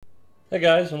Hey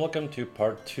guys, and welcome to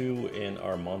part 2 in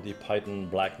our Monty Python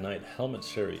Black Knight helmet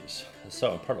series.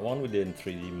 So in part 1 we did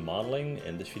 3D modeling.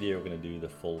 In this video we're going to do the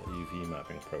full UV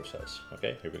mapping process.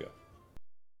 Okay, here we go.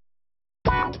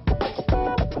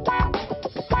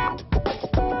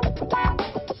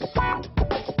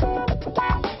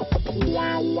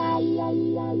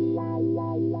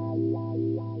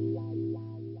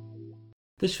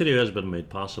 This video has been made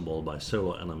possible by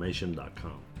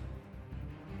soloanimation.com.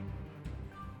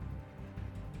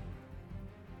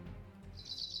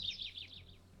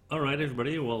 Alright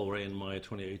everybody, well we're in my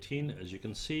 2018 as you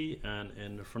can see, and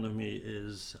in front of me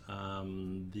is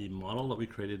the model that we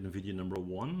created in video number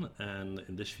 1, and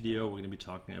in this video we're going to be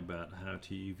talking about how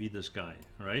to UV this guy.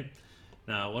 Right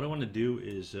now what I want to do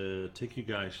is take you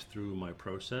guys through my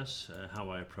process, how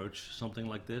I approach something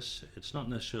like this. It's not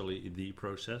necessarily the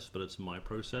process, but it's my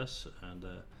process, and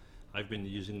I've been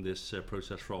using this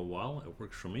process for a while. It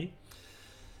works for me.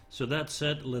 So that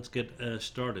said, let's get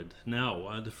started.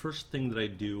 Now, the first thing that I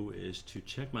do is to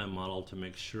check my model to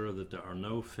make sure that there are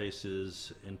no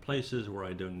faces in places where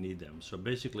I don't need them. So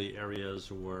basically areas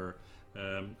where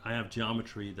I have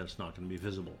geometry that's not going to be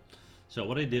visible. So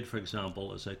what I did, for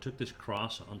example, is I took this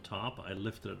cross on top, I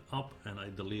lifted it up, and I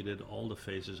deleted all the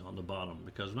faces on the bottom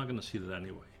because I'm not going to see that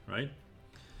anyway, right?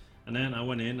 And then I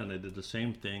went in and I did the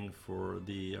same thing for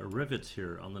the rivets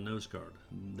here on the nose guard.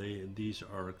 These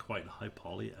are quite high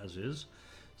poly as is,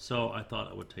 so I thought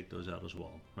I would take those out as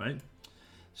well, right?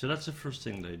 So that's the first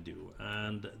thing that I do.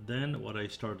 And then what I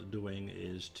started doing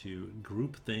is to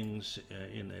group things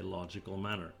in a logical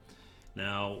manner.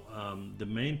 Now, the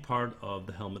main part of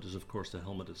the helmet is of course the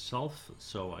helmet itself,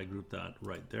 so I grouped that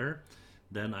right there.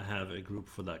 Then I have a group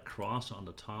for that cross on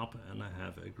the top, and I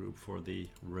have a group for the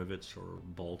rivets or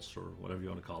bolts or whatever you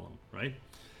want to call them, right?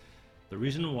 The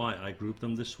reason why I group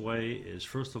them this way is,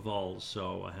 first of all,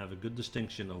 so I have a good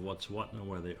distinction of what's what and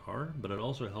where they are, but it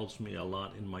also helps me a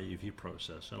lot in my UV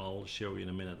process, and I'll show you in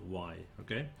a minute why,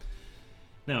 okay?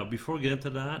 Now, before we get into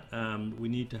that, we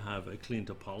need to have a clean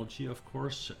topology, of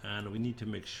course, and we need to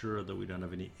make sure that we don't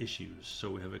have any issues,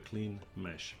 so we have a clean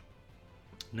mesh.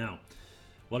 Now,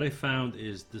 what I found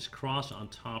is this cross on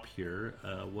top here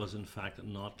was in fact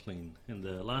not clean. In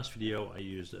the last video I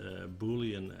used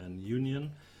Boolean and Union.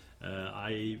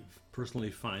 I personally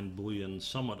find Boolean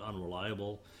somewhat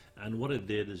unreliable, and what it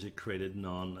did is it created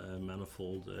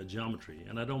non-manifold geometry,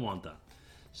 and I don't want that.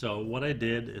 So what I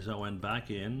did is I went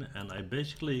back in and I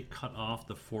basically cut off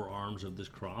the four arms of this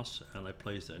cross, and I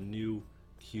placed a new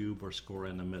cube or score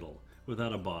in the middle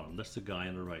without a bottom. That's the guy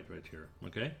on the right here,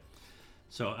 okay?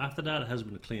 So after that has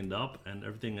been cleaned up and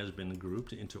everything has been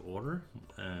grouped into order,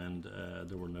 and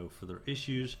there were no further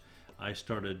issues, I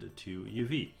started to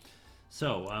UV.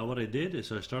 So what I did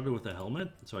is I started with the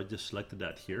helmet, so I just selected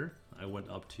that here. I went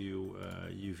up to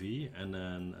UV and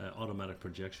then automatic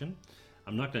projection.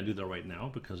 I'm not going to do that right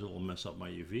now because it will mess up my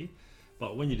UV,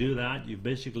 but when you do that you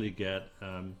basically get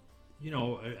you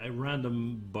know, a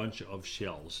random bunch of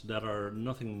shells that are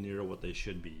nothing near what they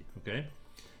should be, okay?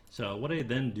 So what I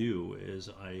then do is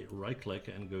I right click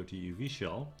and go to UV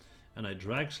shell, and I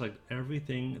drag select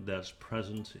everything that's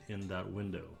present in that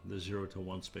window, the 0 to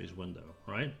 1 space window,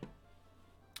 right?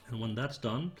 And when that's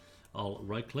done, I'll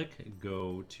right click,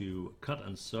 go to cut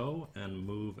and sew, and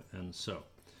move and sew.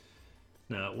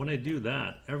 Now when I do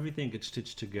that, everything gets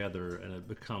stitched together and it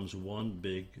becomes one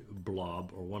big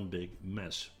blob or one big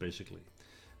mess basically.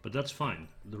 But that's fine.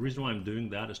 The reason why I'm doing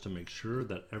that is to make sure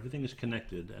that everything is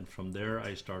connected, and from there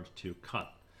I start to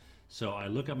cut. So I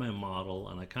look at my model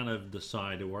and I kind of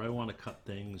decide where I want to cut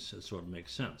things so it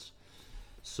makes sense.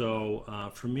 So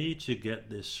for me to get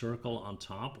this circle on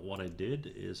top, what I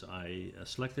did is I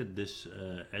selected this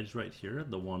edge right here,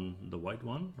 the white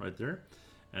one right there,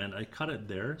 and I cut it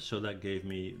there, so that gave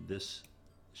me this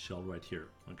shell right here,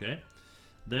 okay?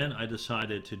 Then I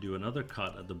decided to do another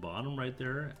cut at the bottom right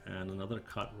there and another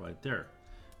cut right there.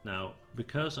 Now,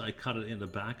 because I cut it in the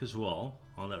back as well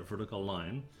on that vertical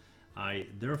line, I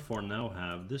therefore now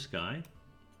have this guy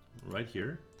right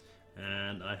here,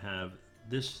 and I have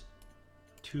this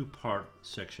two-part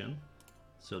section.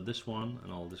 So this one,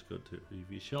 and I'll just go to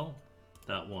UV shell,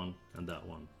 that one and that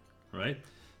one, right?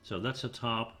 So that's the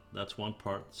top, that's one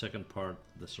part, second part,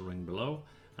 that's the ring below,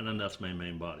 and then that's my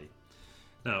main body.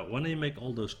 Now, when I make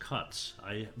all those cuts,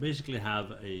 I basically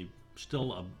have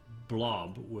still a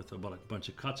blob with about a bunch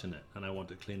of cuts in it, and I want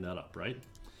to clean that up, right?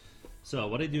 So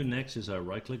what I do next is I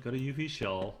right-click, go to UV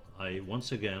shell, I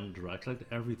once again drag-click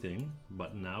everything,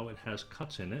 but now it has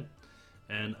cuts in it,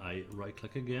 and I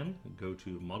right-click again, go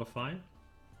to Modify,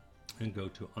 and go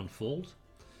to Unfold,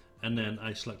 and then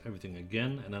I select everything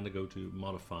again, and then I go to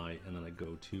Modify, and then I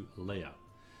go to Layout.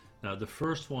 Now the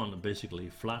first one basically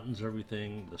flattens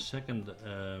everything. The second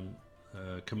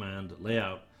command,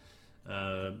 layout,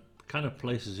 kind of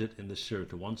places it in the 0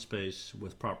 to 1 space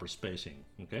with proper spacing,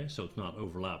 okay, so it's not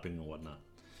overlapping and whatnot.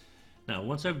 Now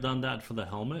once I've done that for the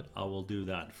helmet, I will do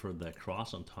that for the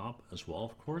cross on top as well,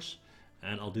 of course,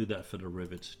 and I'll do that for the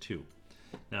rivets too.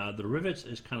 Now the rivets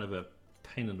is kind of a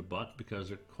pain in the butt because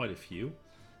there are quite a few.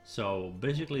 So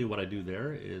basically what I do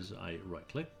there is I right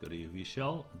click, go to UV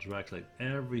shell, drag select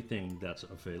everything that's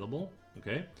available,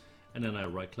 okay, and then I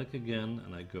right click again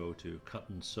and I go to cut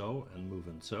and sew and move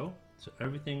and sew. So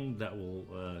everything that will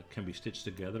can be stitched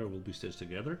together will be stitched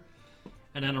together,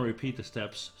 and then I repeat the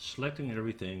steps, selecting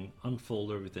everything,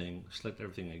 unfold everything, select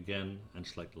everything again, and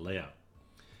select layout.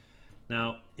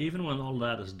 Now even when all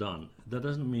that is done, that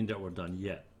doesn't mean that we're done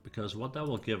yet, because what that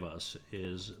will give us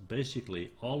is basically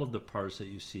all of the parts that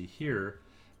you see here,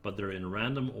 but they're in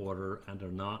random order and they're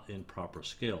not in proper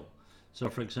scale. So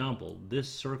for example, this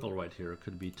circle right here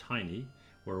could be tiny,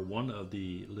 where one of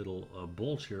the little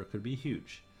bolts here could be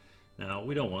huge. Now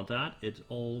we don't want that, it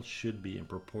all should be in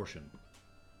proportion.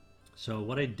 So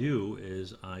what I do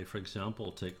is I, for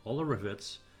example, take all the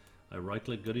rivets, I right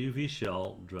click, go to UV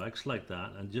shell, drag select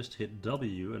that, and just hit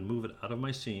W and move it out of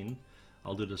my scene.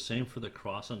 I'll do the same for the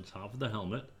cross on top of the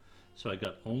helmet, so I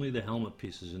got only the helmet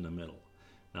pieces in the middle.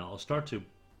 Now I'll start to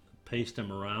paste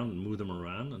them around and move them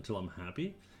around until I'm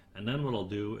happy, and then what I'll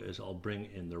do is I'll bring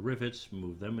in the rivets,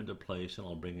 move them into place, and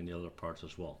I'll bring in the other parts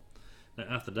as well. Now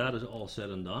after that is all said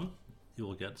and done, you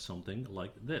will get something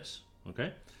like this,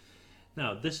 okay?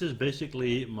 Now this is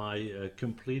basically my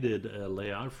completed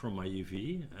layout from my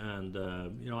UV, and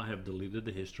you know, I have deleted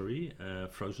the history,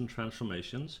 frozen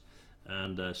transformations,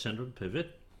 and centered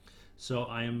pivot. So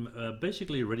I am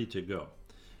basically ready to go.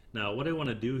 Now what I want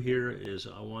to do here is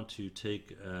I want to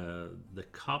take the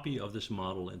copy of this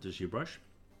model into ZBrush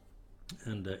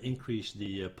and increase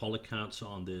the poly counts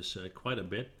on this quite a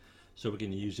bit, so we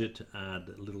can use it to add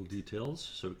little details,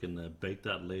 so we can bake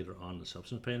that later on in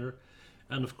Substance Painter.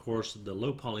 And of course the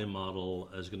low poly model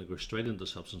is going to go straight into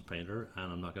Substance Painter,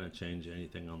 and I'm not going to change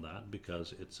anything on that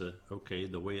because it's okay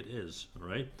the way it is. All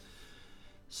right.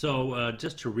 So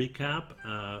just to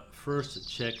recap,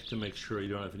 first check to make sure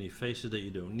you don't have any faces that you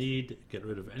don't need, get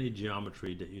rid of any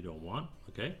geometry that you don't want,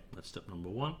 okay, that's step number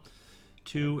 1.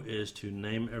 2 is to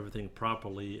name everything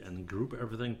properly and group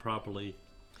everything properly.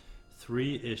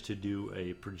 3 is to do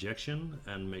a projection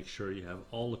and make sure you have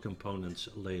all the components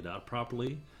laid out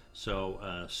properly, so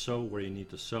sew where you need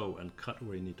to sew and cut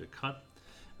where you need to cut,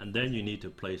 and then you need to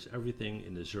place everything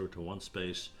in the 0 to 1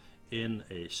 space in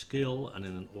a scale and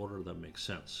in an order that makes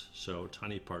sense. So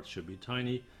tiny parts should be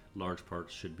tiny, large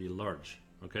parts should be large,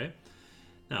 okay?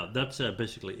 Now that's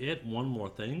basically it. One more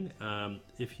thing,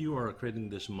 if you are creating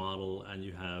this model and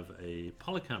you have a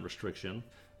poly count restriction,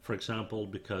 for example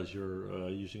because you're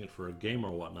using it for a game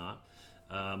or whatnot,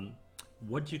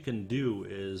 what you can do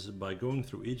is by going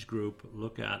through each group,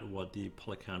 look at what the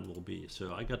poly count will be.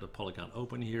 So I got the poly count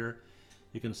open here.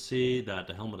 You can see that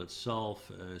the helmet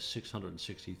itself is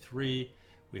 663.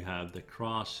 We have the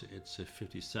cross, it's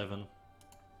 57,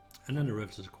 and then the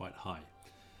rivets is quite high.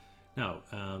 Now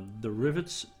the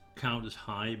rivets count is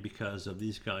high because of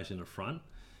these guys in the front.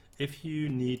 If you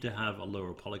need to have a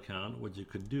lower poly count, what you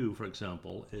could do, for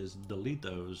example, is delete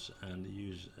those and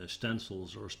use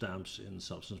stencils or stamps in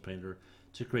Substance Painter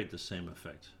to create the same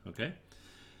effect, okay?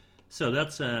 So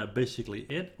that's basically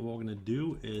it. What we're going to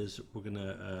do is we're going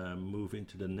to move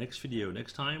into the next video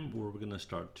next time, where we're going to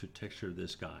start to texture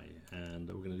this guy, and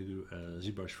we're going to do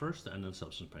ZBrush first and then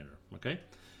Substance Painter, okay?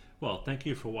 Well, thank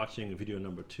you for watching video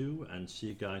number 2, and see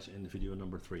you guys in video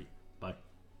number 3.